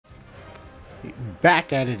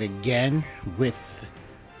Back at it again with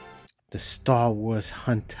the Star Wars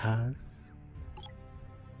Hunters.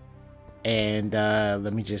 And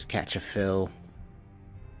let me just catch a fill.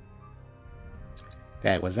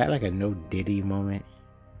 Was that like a no Diddy moment?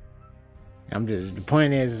 The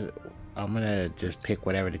point is, I'm gonna just pick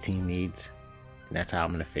whatever the team needs. And that's how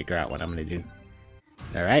I'm gonna figure out what I'm gonna do.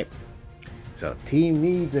 Alright? So team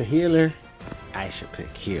needs a healer. I should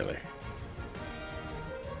pick healer.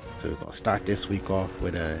 So we're gonna start this week off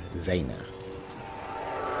with a Zaina.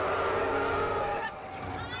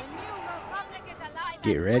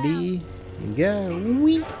 Get ready. Go.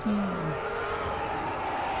 Wee.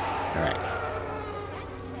 Alright.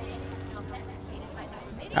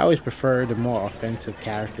 I always prefer the more offensive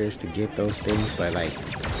characters to get those things, but like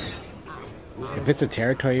if it's a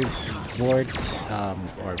territory board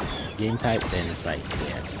or game type, then it's like,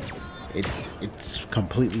 yeah, it's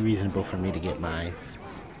completely reasonable for me to get mine.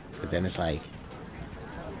 But then it's like,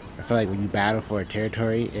 I feel like when you battle for a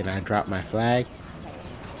territory and I drop my flag,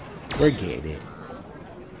 we're getting it.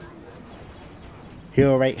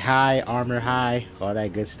 Heal rate high, armor high, all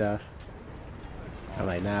that good stuff. I'm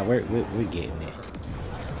like, nah, we're getting it.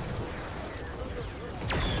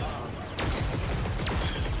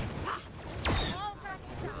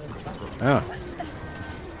 Oh,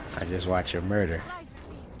 I just watched a murder.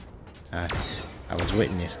 I was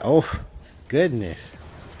witness. Oh, goodness.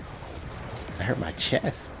 I hurt my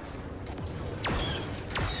chest.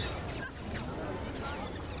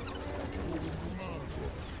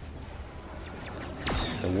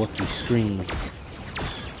 The Wookiee scream.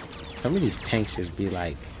 Some of these tanks just be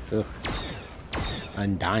like, ugh,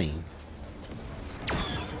 undying.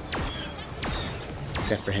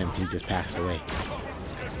 Except for him, he just passed away.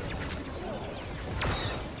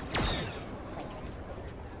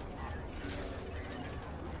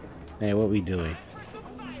 Hey, what we doing?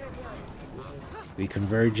 We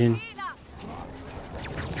converging?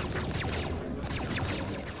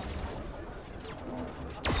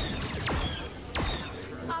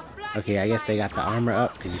 Okay, I guess they got the armor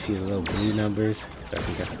up because you see the little blue numbers. So I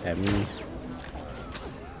think that's what that means.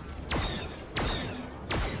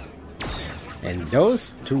 And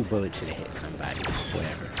those 2 bullets should have hit somebody.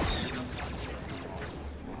 Whatever.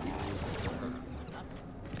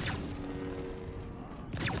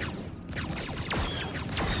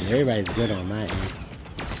 Everybody's good on my end.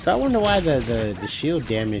 So I wonder why the shield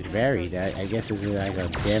damage varied. I guess is it like a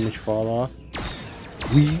damage fall off?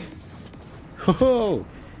 Ho!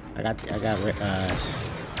 I got the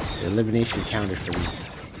elimination counter for me.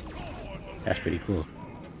 That's pretty cool.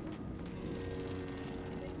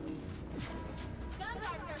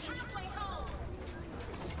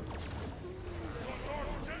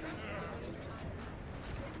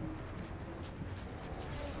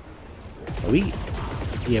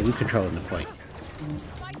 We controlling the point.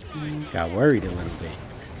 Got worried a little bit.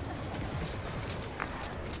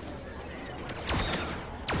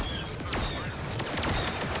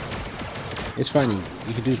 It's funny,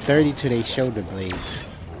 you can do 30 to their shoulder blades.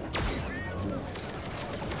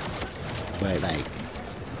 But like,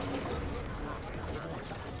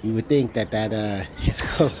 you would think that is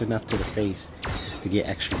close enough to the face to get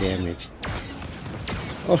extra damage.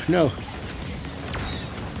 Oh no.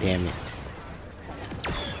 Damn it.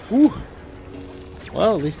 Woo!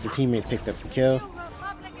 Well, at least the teammate picked up the kill.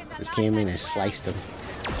 Just came in and sliced him.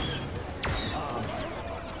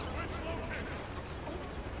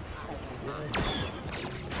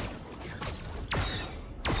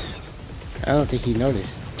 I don't think he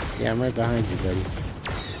noticed. Yeah, I'm right behind you, buddy.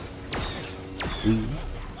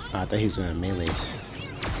 Oh, I thought he was gonna melee.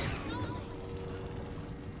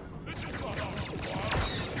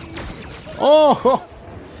 Oh!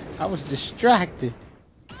 I was distracted.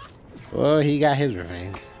 Well, he got his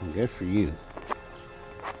revenge. Good for you.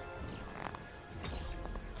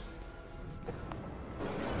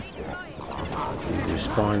 He just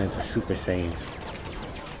spawned as a Super Saiyan.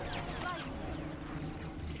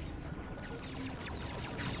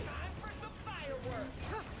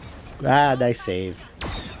 Ah, nice save.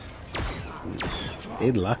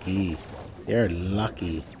 They're lucky. They're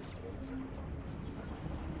lucky.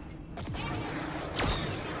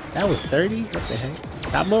 That was 30? What the heck?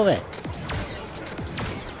 Stop moving.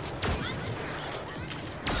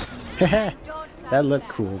 That looked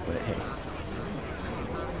cool, but hey.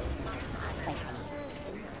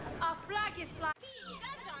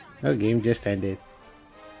 Oh, game just ended.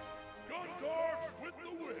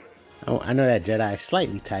 Oh, I know that Jedi is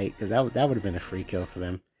slightly tight because that would have been a free kill for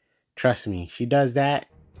them. Trust me, she does that.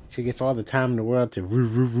 She gets all the time in the world to roo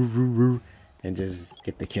roo roo roo roo and just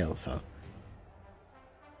get the kill. So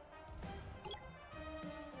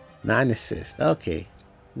 9 assists. Okay,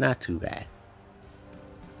 not too bad.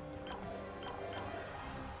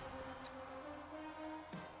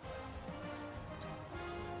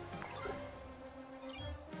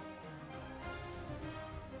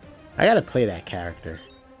 I gotta play that character.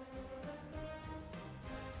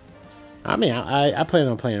 I mean, I plan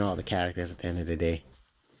on playing all the characters at the end of the day.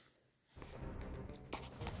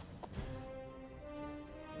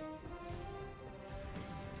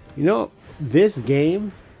 You know, this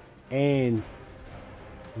game and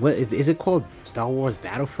what is it called? Star Wars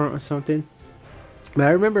Battlefront or something? But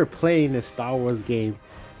I remember playing this Star Wars game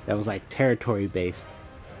that was like territory based,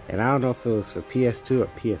 and I don't know if it was for PS2 or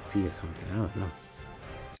PSP or something. I don't know,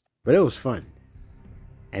 but it was fun.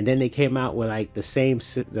 And then they came out with like the same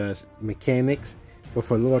mechanics, but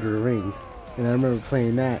for Lord of the Rings. And I remember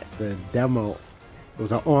playing that, the demo. It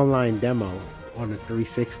was an online demo on the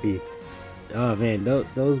 360. Oh man,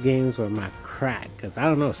 those games were my crack. Cause I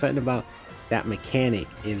don't know, something about that mechanic.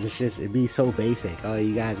 It'd be so basic. Oh,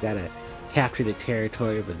 you guys gotta capture the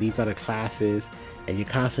territory, but these are the classes, and you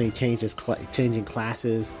constantly changing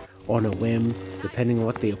classes on a whim, depending on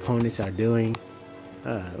what the opponents are doing.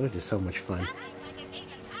 It was just so much fun.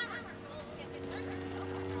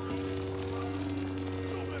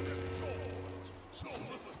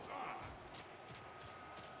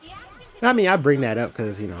 I mean, I bring that up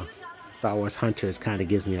because, you know, Star Wars Hunters kind of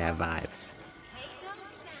gives me that vibe.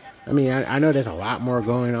 I mean, I know there's a lot more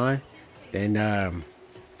going on than,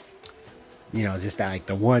 you know, just that, like,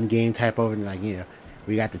 the one game type over, like, you know,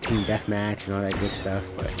 we got the team deathmatch and all that good stuff,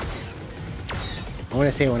 but I want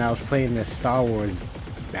to say when I was playing the Star Wars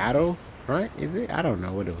Battlefront, is it? I don't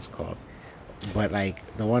know what it was called, but, like,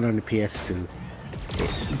 the one on the PS2,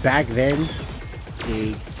 back then,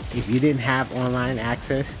 if you didn't have online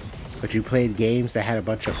access, but you played games that had a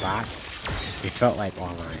bunch of bots, it felt like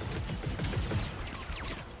online.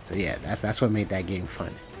 So yeah, that's what made that game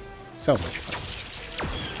fun. So much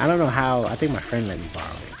fun. I don't know how, I think my friend let me borrow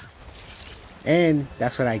it. And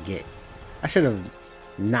that's what I get. I should have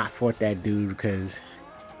not fought that dude because,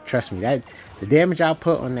 trust me, the damage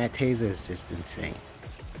output on that taser is just insane.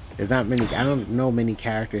 There's not many, I don't know many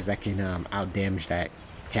characters that can out damage that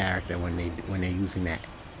character when they're using that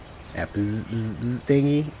bzz, bzz, bzz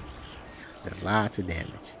thingy. There's lots of damage.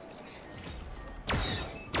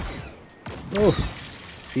 Oh,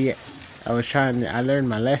 see, I learned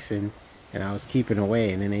my lesson, and I was keeping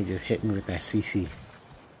away, and then they just hit me with that CC.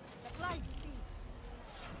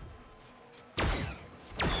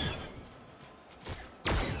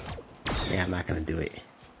 Yeah, I'm not gonna do it.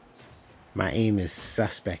 My aim is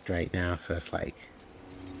suspect right now, so it's like,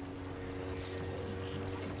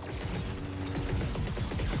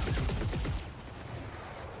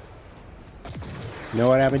 you know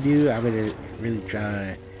what I'm gonna do? I'm gonna really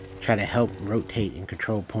try to help rotate and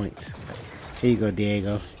control points. Here you go,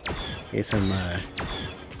 Diego. Here's some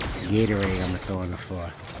Gatorade I'm gonna throw on the floor.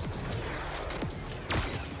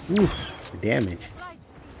 Ooh, the damage.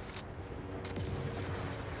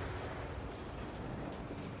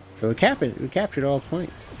 So we captured all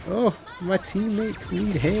points. Oh, my teammates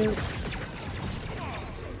need help.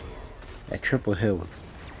 That triple hill was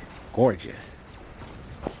gorgeous.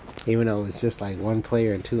 Even though it's just like one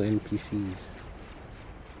player and 2 NPCs.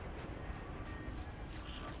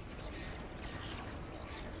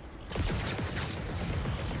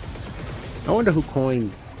 I wonder who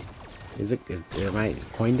coined, am I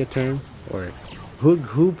coined the term? Or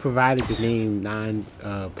who provided the name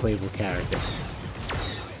non-playable character?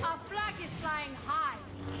 Our flag is flying high.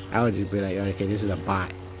 I would just be like, okay, this is a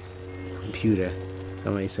bot computer.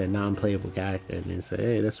 Somebody said non-playable character and then said,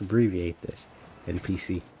 hey, let's abbreviate this.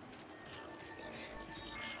 NPC.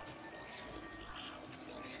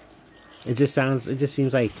 It just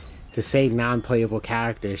seems like to say non-playable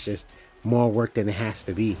character is just more work than it has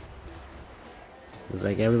to be. It's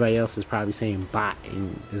like everybody else is probably saying bot,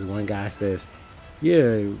 and this one guy says,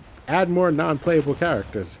 yeah, add more non-playable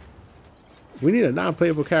characters. We need a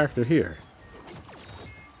non-playable character here.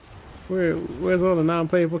 Where's all the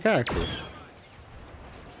non-playable characters?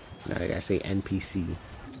 Now I gotta say NPC.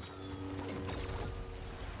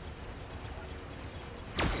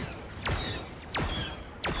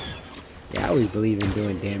 Yeah, I always believe in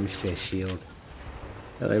doing damage to his shield.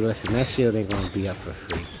 Like, listen, that shield ain't gonna be up for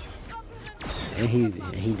free. And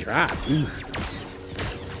he dropped. Ooh.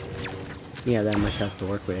 He had that much health to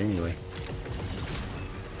work with anyway.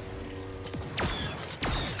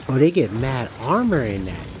 Oh, they get mad armor in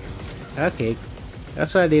that. Okay,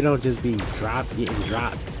 that's why they don't just be getting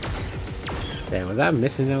dropped. Damn, was I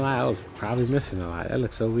missing a lot? I was probably missing a lot. That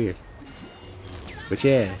looks so weird. But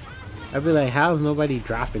yeah, I'd be like, how's nobody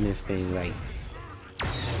dropping this thing? Like,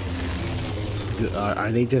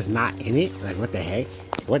 Are they just not in it? Like, what the heck?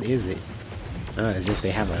 What is it? Oh, it's just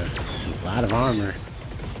they have a lot of armor.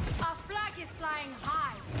 Our flag is flying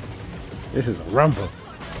high. This is a rumble.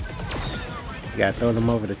 You gotta throw them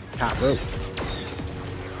over the top rope.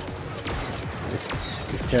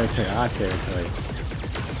 This territory, our territory.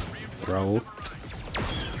 Bro.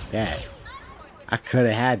 Yeah. I could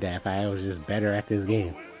have had that if I was just better at this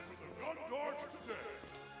game.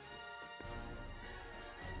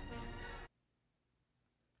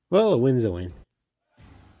 Well, a win's a win.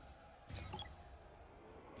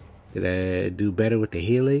 Did I do better with the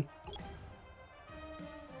healing?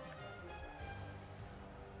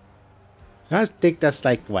 I think that's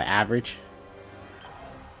like, what, average?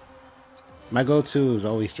 My go-to is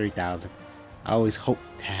always 3,000. I always hope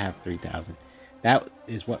to have 3,000. That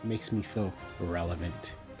is what makes me feel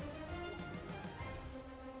relevant.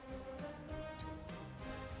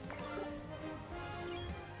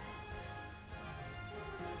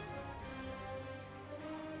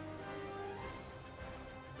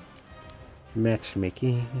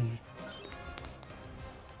 Matchmaking.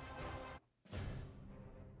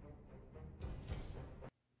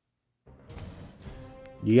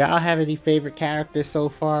 Do y'all have any favorite characters so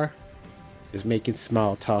far? Just making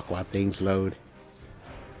small talk while things load.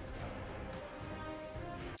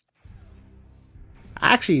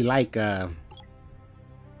 I actually like, I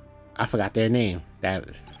forgot their name. That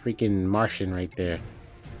freaking Martian right there.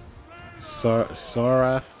 Sora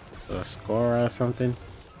or Scora or something.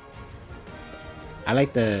 I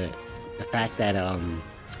like the fact that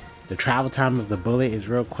the travel time of the bullet is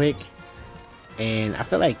real quick. And I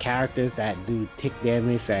feel like characters that do tick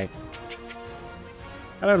damage, that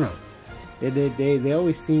I don't know, they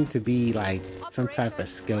always seem to be like some type of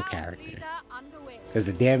skill character, because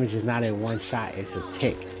the damage is not in one shot, it's a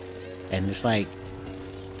tick, and it's like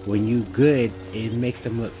when you good, it makes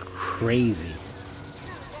them look crazy.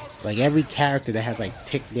 Like every character that has like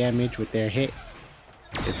tick damage with their hit,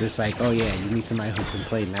 it's just like, oh yeah, you need somebody who can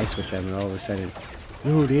play nice with them, and all of a sudden,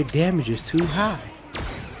 oh, their damage is too high.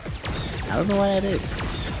 I don't know why that is.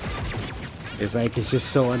 It's like, it's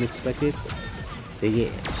just so unexpected. They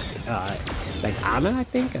get, like Ana, I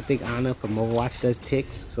think Ana from Overwatch does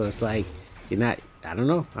ticks, so it's like, you're not, I don't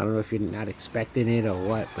know if you're not expecting it or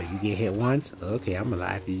what, but you get hit once, okay, I'm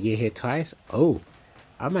alive. You get hit twice, oh,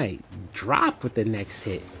 I might drop with the next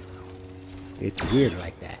hit. It's weird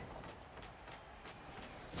like that.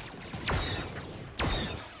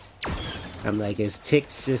 I'm like, is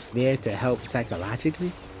ticks just there to help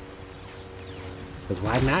psychologically? Because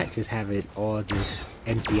why not just have it all just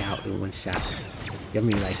empty out in one shot? I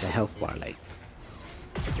mean, like the health bar, like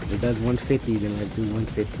if it does 150, then let's do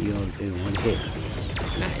 150 in one hit,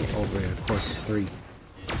 not over the course of 3.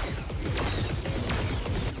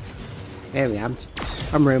 Anyway,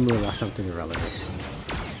 I'm rambling about something irrelevant.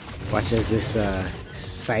 Watch as this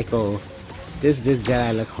psycho, this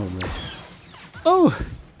Jedi look homeless. Oh,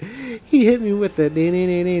 he hit me with the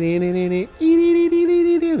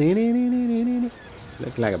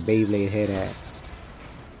look like a Beyblade head at.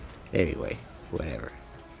 Anyway, whatever.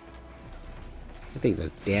 I think that's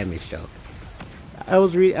damage though. I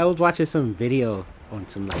was watching some video on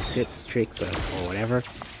some like tips, tricks, or whatever,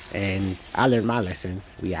 and I learned my lesson.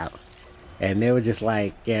 We out. And they were just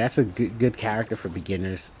like, yeah, that's a good character for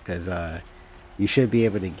beginners, because you should be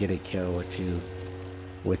able to get a kill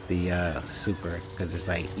with the super, because it's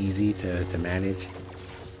like easy to manage.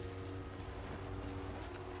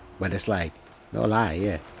 But it's like, no lie,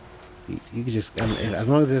 yeah, you can just, as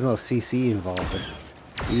long as there's no CC involved,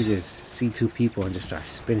 you just see 2 people and just start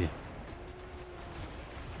spinning.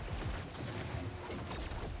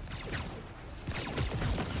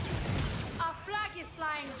 Our flag is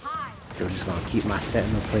flying high. I'm just gonna keep my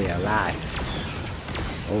Sentinel player alive.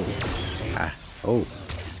 Oh,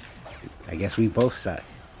 I guess we both suck.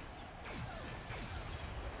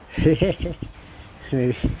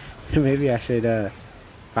 maybe I should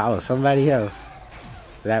follow somebody else,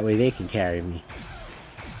 so that way they can carry me.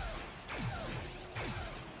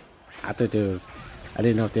 I thought I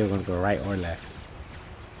didn't know if they were gonna go right or left.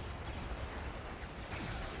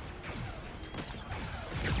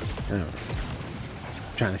 I'm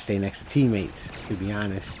trying to stay next to teammates, to be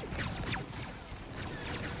honest.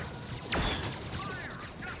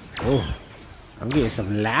 Oh, I'm getting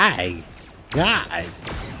some lag. God, I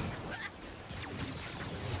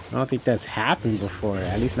don't think that's happened before,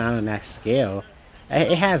 at least not on that scale.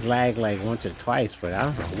 It has lagged like once or twice, but I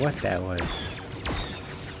don't know what that was.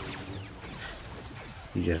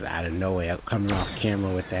 He's just out of nowhere coming off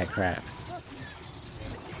camera with that crap.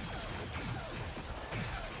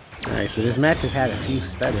 Alright, so this match has had a few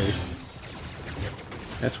stutters.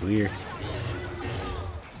 That's weird.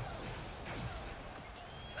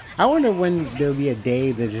 I wonder when there'll be a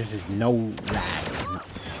day that there's just no lag,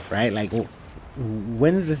 right? Like,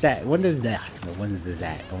 when does that? When does that? No, when does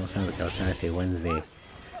that? Almost sounds like I was trying to say Wednesday.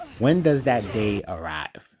 When does that day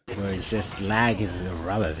arrive where it's just lag is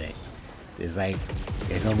irrelevant? It's like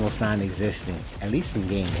it's almost non-existent, at least in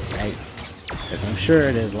gaming, right? Because I'm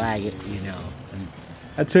sure there's lag, you know,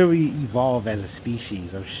 until we evolve as a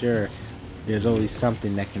species. I'm sure there's always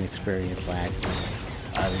something that can experience lag.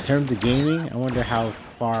 In terms of gaming, I wonder how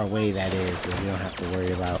far away that is, where we don't have to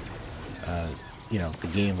worry about, you know, the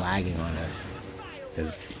game lagging on us,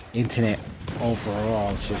 because internet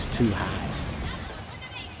overall is just too high.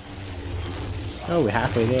 Oh, we're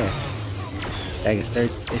halfway there. Like it's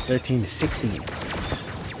 13 to 16.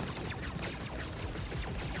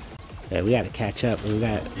 Yeah, we gotta catch up. We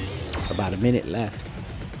got about a minute left.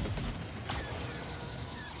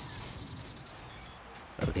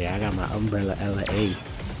 Okay, I got my umbrella LA.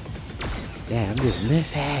 Yeah, I'm just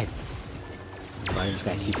missing. So I just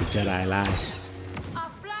gotta keep the Jedi alive.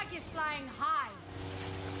 Our flag is flying high.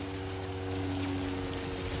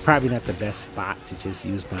 Probably not the best spot to just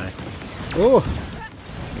use my... Oh!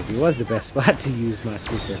 Maybe it was the best spot to use my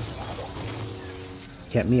super.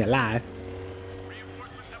 Kept me alive.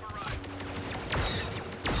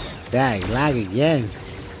 Dang, lag again.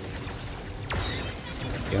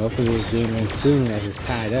 Yeah, hopefully this game ends soon as it's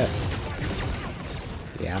tied up.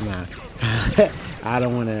 Yeah, I'm not. I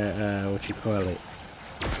don't want to, what you call it,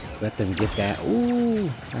 let them get that. Ooh,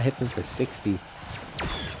 I hit them for 60.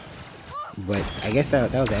 But I guess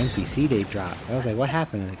that was an NPC they dropped. I was like, what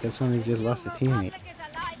happened? I guess when they just lost a teammate.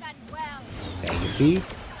 Yeah, you see?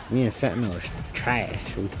 Me and Sentinel are trash.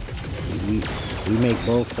 We make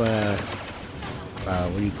both,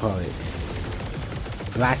 what do you call it?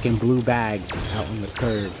 Black and blue bags out on the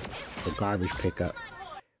curb for garbage pickup.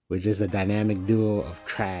 We're just a dynamic duo of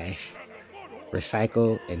trash.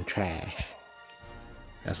 Recycle and trash.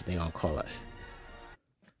 That's what they gonna call us.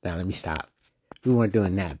 Now let me stop. We weren't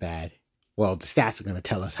doing that bad. Well, the stats are gonna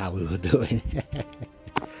tell us how we were doing.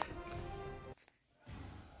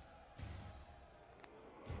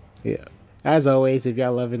 Yeah. As always, if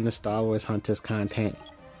y'all loving the Star Wars Hunters content,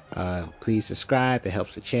 please subscribe. It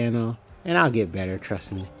helps the channel. And I'll get better,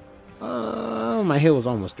 trust me. My hill was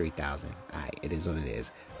almost 3,000. Alright, it is what it is.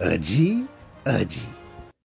 G.